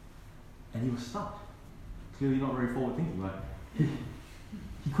 And he was stuck. Clearly not very forward thinking. Like,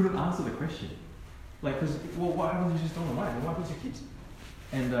 he couldn't answer the question. Like, because, well, what happens if you just don't mind? What happens to your kids?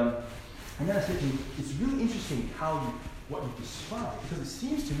 And then I said to him, it's really interesting what you describe, because it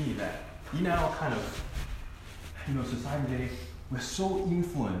seems to me that in our kind of, society today, we're so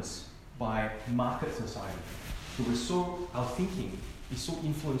influenced by market society. So our thinking is so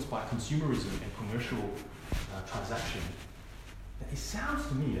influenced by consumerism and commercial transaction that it sounds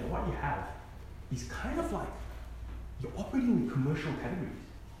to me that what you have is kind of like you're operating in commercial categories.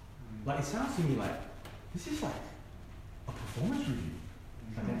 Like, it sounds to me like this is like a performance review,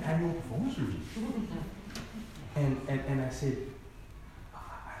 like an annual performance review. And I said,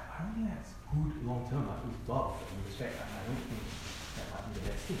 I don't think that's good long term. Like, with love and respect, I don't think that might be the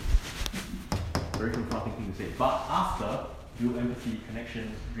best thing. Very confronting thing to say. But after build empathy,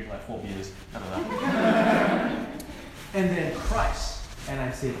 connection, drink like 4 beers, none of that. And then Christ. And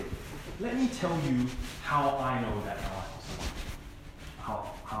I said, let me tell you how I know that my wife is the one.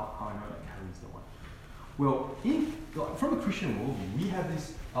 How I know that Carrie's the one. Well, from a Christian worldview, we have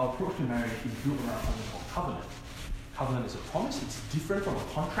our approach to marriage is built around something called covenant. Covenant is a promise. It's different from a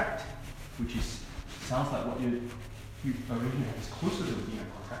contract, which sounds like what you originally have is closer to being a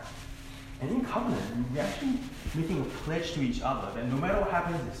contract. And in covenant, we're actually making a pledge to each other that no matter what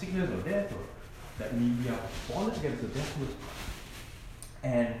happens, in sickness or death, or that we are bonded together to death with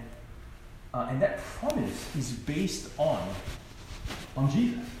Christ. And that promise is based on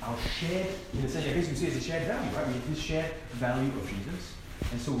Jesus, our shared, in a sense, I guess you say it's a shared value, right? We have this shared value of Jesus,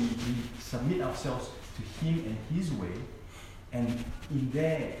 and so we submit ourselves to Him and His way, and in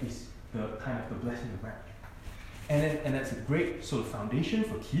there is the kind of the blessing of marriage. And that's a great sort of foundation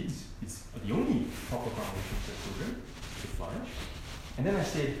for kids. It's the only proper foundation for children to flourish. And then I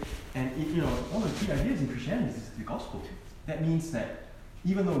said, one of the key ideas in Christianity is the gospel. That means that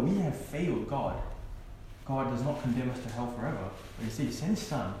even though we have failed God does not condemn us to hell forever, but He said He sent His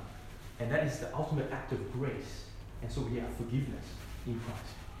Son, and that is the ultimate act of grace. And so we have forgiveness in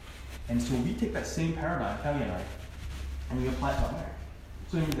Christ. And so we take that same paradigm, Kelly and I, and we apply it to our marriage.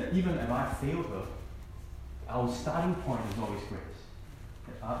 So it means that even if I failed her, our starting point is always grace.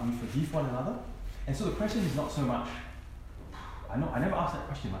 That we forgive one another. And so the question is not so much, I never asked that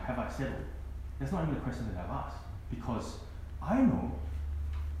question, like, have I settled? That's not even the question that I've asked. Because I know,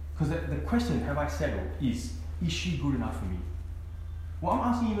 because the question, have I settled, is she good enough for me? Well,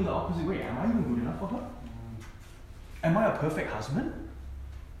 I'm asking even the opposite way. Am I even good enough for her? Am I a perfect husband?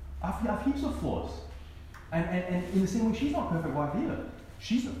 I have heaps of flaws. And in the same way, she's not a perfect wife either.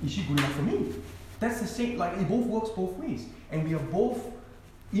 Is she good enough for me? That's the same, like, it both works both ways. And we are both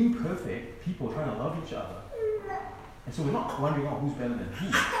imperfect people trying to love each other. And so we're not wondering, who's better than who.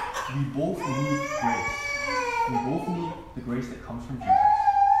 We both need grace. We both need the grace that comes from Jesus.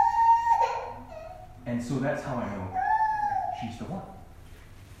 And so that's how I know she's the one.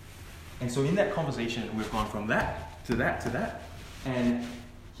 And so in that conversation, we've gone from that to that to that. And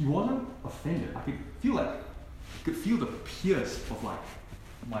he wasn't offended. I could feel the pierce of like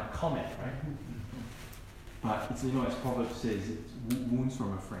my comment, right? But it's, as Proverbs says, it's wounds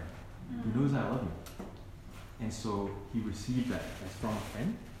from a friend. He knows I love him. And so he received that as from a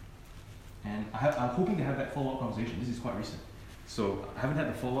friend. And I'm hoping to have that follow-up conversation. This is quite recent. So I haven't had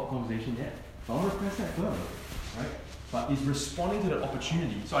the follow-up conversation yet. But I want to press that further, right? But it's responding to that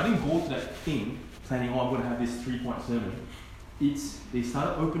opportunity. So I didn't go to that thing planning, I'm going to have this 3-point sermon. They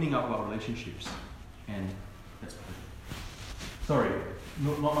started opening up our relationships. And that's perfect. Sorry,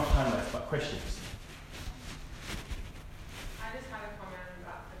 not much time left, but questions. I just had a comment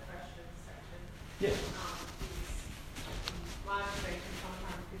about the questions section. Yes. My observation,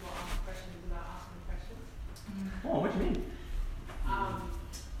 sometimes people ask questions without asking questions. Oh, what do you mean?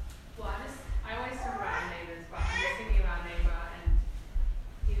 Well, I always talk about our neighbours, but I'm just thinking about our neighbour, and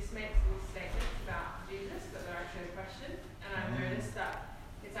he just makes little statements about Jesus, but they're actually a question. And I've noticed that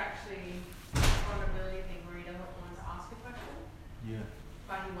it's actually a vulnerability thing where he doesn't want to ask a question. Yeah.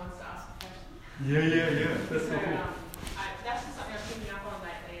 But he wants to ask a question. Yeah. That's so cool. That's just something I've picking up on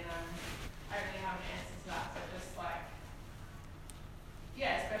lately, and I don't really have an answer to that. So just like,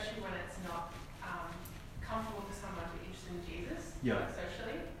 especially when it's not comfortable for someone to be interested in Jesus, like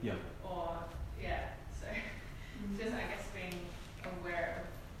socially. Yeah. Or so just I guess being aware of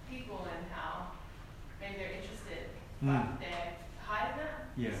people and how maybe they're interested, but they're hiding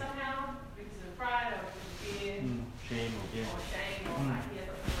it somehow because of pride or because of fear, shame or like he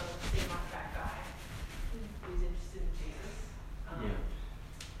doesn't want to seem like that guy who's interested in Jesus.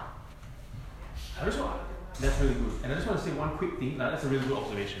 I That's really good. And I just want to say one quick thing. That's a really good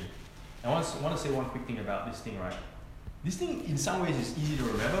observation. I want to say one quick thing about this thing, right? This thing, in some ways, is easy to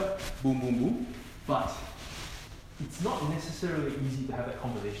remember. Boom, boom, boom. But it's not necessarily easy to have that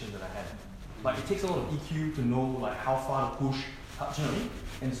conversation that I had. Like, it takes a lot of EQ to know, like, how far to push. Do you know what I mean?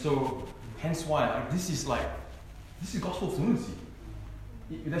 And so, hence why, like, this is gospel fluency.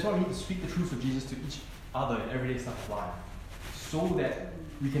 That's why we need to speak the truth of Jesus to each other in everyday stuff of life, so that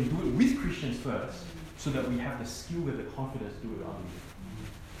we can do it with Christians first, so that we have the skill and the confidence to do it with others.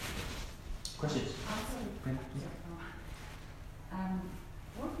 Questions?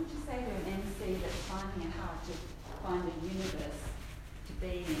 What would you say to an MC that's finding it hard to find a universe to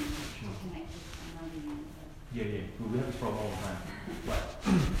be in, to connect with another universe? Yeah. We have this problem all the time. Right.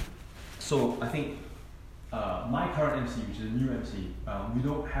 So I think my current MC, which is a new MC, we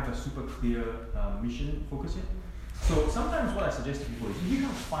don't have a super clear mission focus yet. So sometimes what I suggest to people is, if you can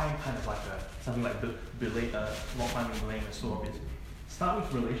find kind of like something like rock climbing, belaying a sort of it, start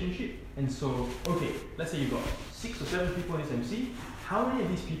with relationship. And so, okay, let's say you've got 6 or 7 people in this MC. How many of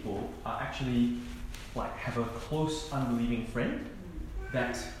these people are actually like have a close unbelieving friend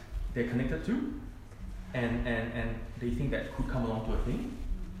that they're connected to, and they think that could come along to a thing?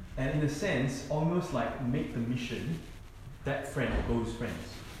 And in a sense, almost like make the mission that friend or those friends.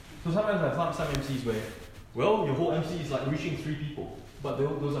 So sometimes I find some MCs where, well, your whole MC is like reaching 3 people, but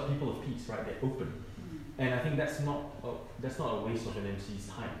those are people of peace, right? They're open. And I think that's not a waste of an MC's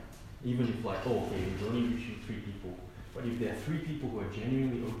time. Even if like, oh, okay, we're only reaching 3 people. But if there are 3 people who are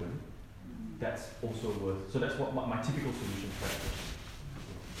genuinely open, that's also worth. So that's what my typical solution for that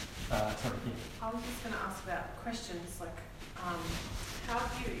question. Sorry, yeah. I was just going to ask about questions like, how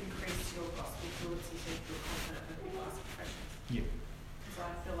do you increase your gospel fluency so you feel confident when people ask questions? Yeah. Because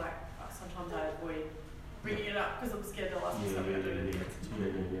I feel like sometimes I avoid bringing it up because I'm scared they'll ask me something I don't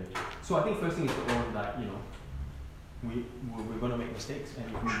know. So I think first thing is to own that, we're going to make mistakes, and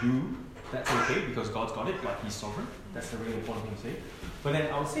if we do, that's okay because God's got it, like He's sovereign. That's the really important thing to say. But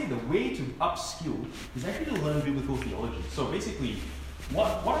then I would say the way to upskill is actually to learn biblical theology. So basically,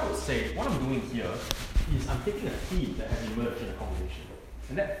 what I would say, what I'm doing here is I'm taking a theme that has emerged in a conversation.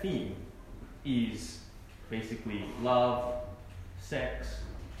 And that theme is basically love, sex,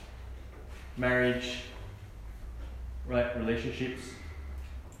 marriage, right, relationships,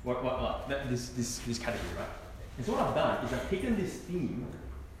 this category, right? And so what I've done is I've taken this theme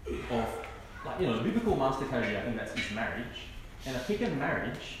of, the biblical master category, I think is marriage, and I've taken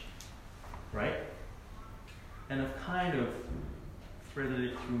marriage, right, and I've kind of threaded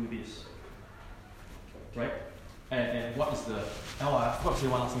it through this, right? And what is I forgot to say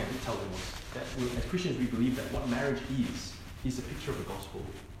one last thing I did tell them was that as Christians we believe that what marriage is a picture of the gospel.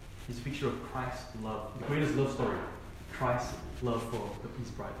 It's a picture of Christ's love, the greatest love story, Christ's love for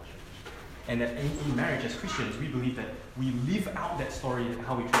His bride, the church. And that in marriage, as Christians, we believe that we live out that story and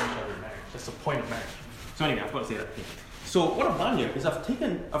how we treat each other in marriage. That's the point of marriage. So anyway, I've got to say that thing. So what I've done here is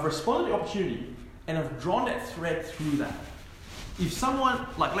I've responded to the opportunity and I've drawn that thread through that. If someone,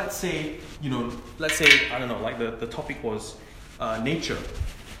 like let's say, I don't know, like the topic was nature,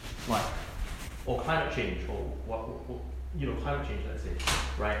 like, or climate change, or climate change, let's say,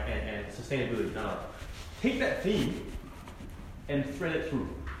 right, and sustainability, take that theme and thread it through.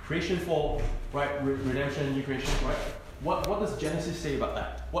 Creation, fall, right, redemption, new creation, right? What does Genesis say about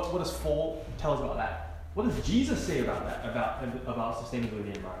that? What does fall tell us about that? What does Jesus say about that, about sustainability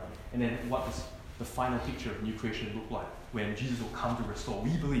and environment? And then what does the final picture of new creation look like when Jesus will come to restore?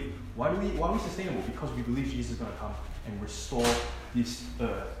 We believe. Why are we sustainable? Because we believe Jesus is going to come and restore this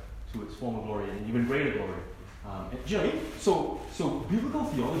earth to its former glory and even greater glory. Do you know what I mean? So biblical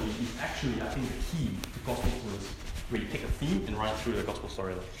theology is actually, I think, the key to gospel fluency, where you take a theme and run through the gospel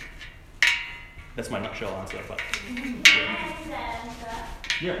storyline. That's my nutshell answer. But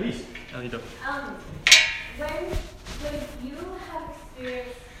yeah, please. When you have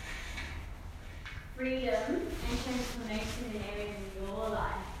experienced freedom and transformation in areas in your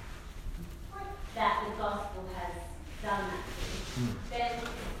life that the gospel has done that for, then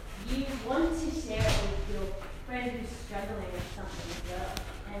you want to share it with your friend who's struggling with something as well.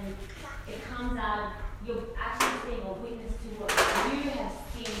 And it comes out of you're actually being a witness to what you have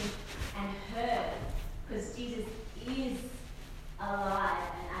seen and heard, because Jesus is alive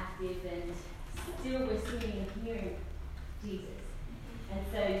and active, and still we're seeing and hearing Jesus. And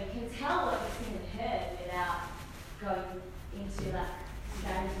so you can tell what you've seen and heard without going into that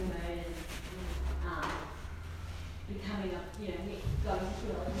strategy mode and becoming going to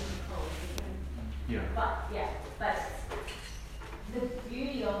theological policy. Yeah. But the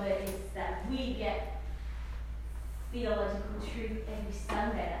beauty of it is that we get theological truth every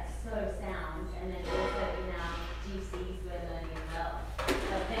Sunday that's so sound, and then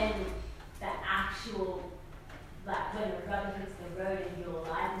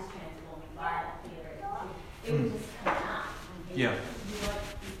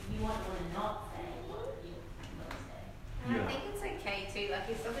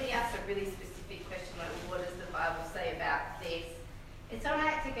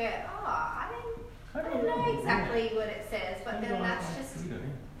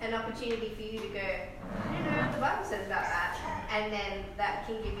an opportunity for you to go, I don't know what the Bible says about that. And then that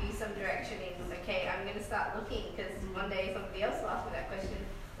can give you some direction in, okay, I'm going to start looking, because one day somebody else will ask me that question.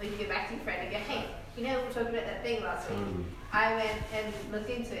 Or you go back to your friend and go, hey, you know, we were talking about that thing last week. I went and looked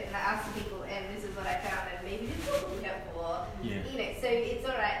into it and I asked people, and this is what I found, and maybe this will be helpful. Or, you know, so it's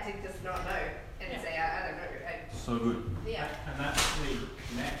alright to just not know and say, I don't know. So good. Yeah. And that actually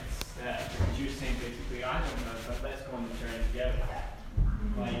connects that, because you're saying basically, I don't know, but let's go on the journey together.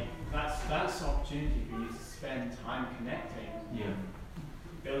 Like, that's the opportunity for you to spend time connecting,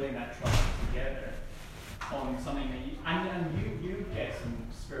 building that trust together on something that you get some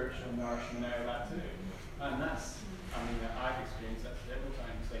spiritual nourishment out of that too. And that's, I've experienced that several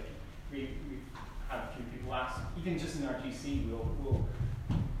times. Like, we've had a few people ask, even just in our GC,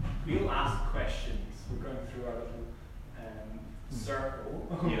 we'll ask questions. We're going through our little circle,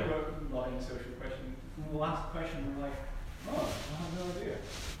 not in social question. We'll ask a question and we're like, oh, I have no idea.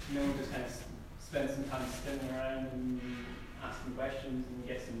 You know, we just kind of spend some time spinning around and asking questions and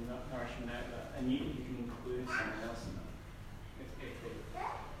get some nourishment out of that. And you can include someone else in that.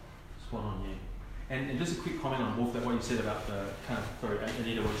 Spot on, yeah. And just a quick comment on both that what you said about the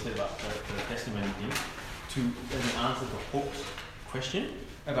Anita, what you said about the testimony thing, as an answer to Hope's question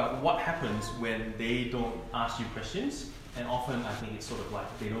about what happens when they don't ask you questions. And often I think it's sort of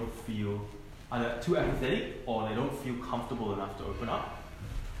like they don't feel either too apathetic or they don't feel comfortable enough to open up.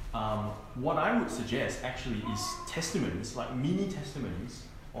 What I would suggest actually is testimonies, like mini testimonies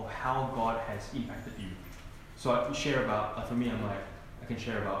of how God has impacted you. So I can share about, for me, I can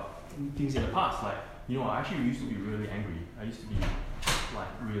share about things in the past, like, you know, I actually used to be really angry. I used to be like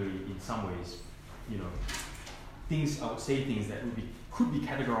really, in some ways, you know, I would say things that could be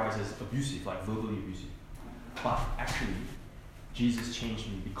categorized as abusive, like verbally abusive. But actually, Jesus changed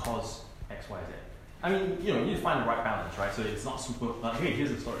me because X, Y, Z. I mean, you know, you need to find the right balance, right? So it's not super, like, hey,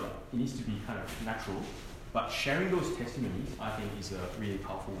 here's the story. Like, it needs to be kind of natural. But sharing those testimonies, I think, is a really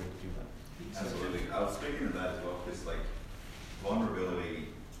powerful way to do that. Absolutely. I was speaking of that as well, because, like, vulnerability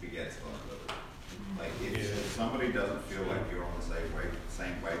begets vulnerability. Like, if somebody doesn't feel like you're on the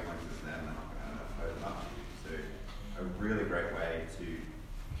same wavelength as them, they're not going to open up to you. So, a really great way to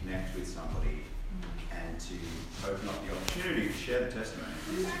connect with somebody and to open up the opportunity to share the testimony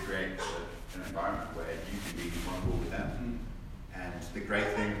is to create an environment where you can be vulnerable with them. And the great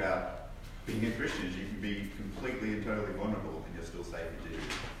thing about being a Christian is you can be completely and totally vulnerable and you're still safe to do it.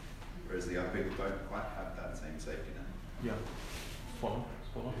 Whereas the other people don't quite have that same safety net. Yeah. Spot on.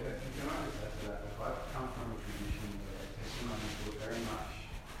 Yeah, can I just add to that? Like, I've come from a tradition where testimonies were very much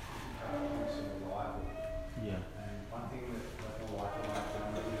sort of reliable. Yeah. And one thing that I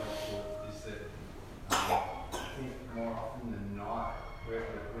found really helpful is that I think more often than not, we're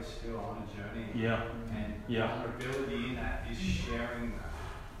still on a journey. Yeah. And vulnerability in that is sharing that.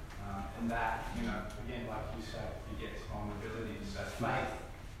 And that, you know, again, like you say, begets vulnerability. So faith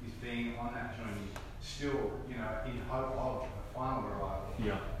is being on that journey still, you know, in hope of a final arrival.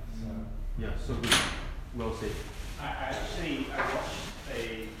 Yeah. So good. Well said. I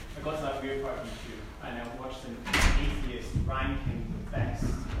got to that weird part of YouTube and I watched an atheist ranking the best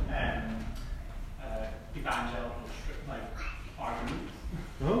evangelical arguments.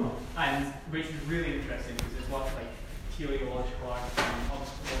 Oh. And which is really interesting because there's lots of teleological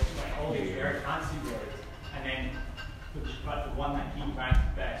arguments, all these very fancy words, and then but the one that he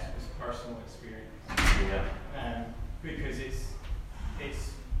ranked best was personal experience. Yeah. Because it's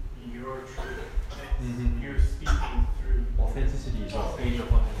your truth. You're speaking through authenticity. Stage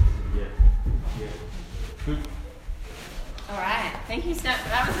of authenticity. Yeah. Good. All right. Thank you, Steph.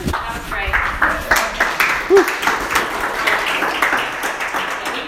 That was great.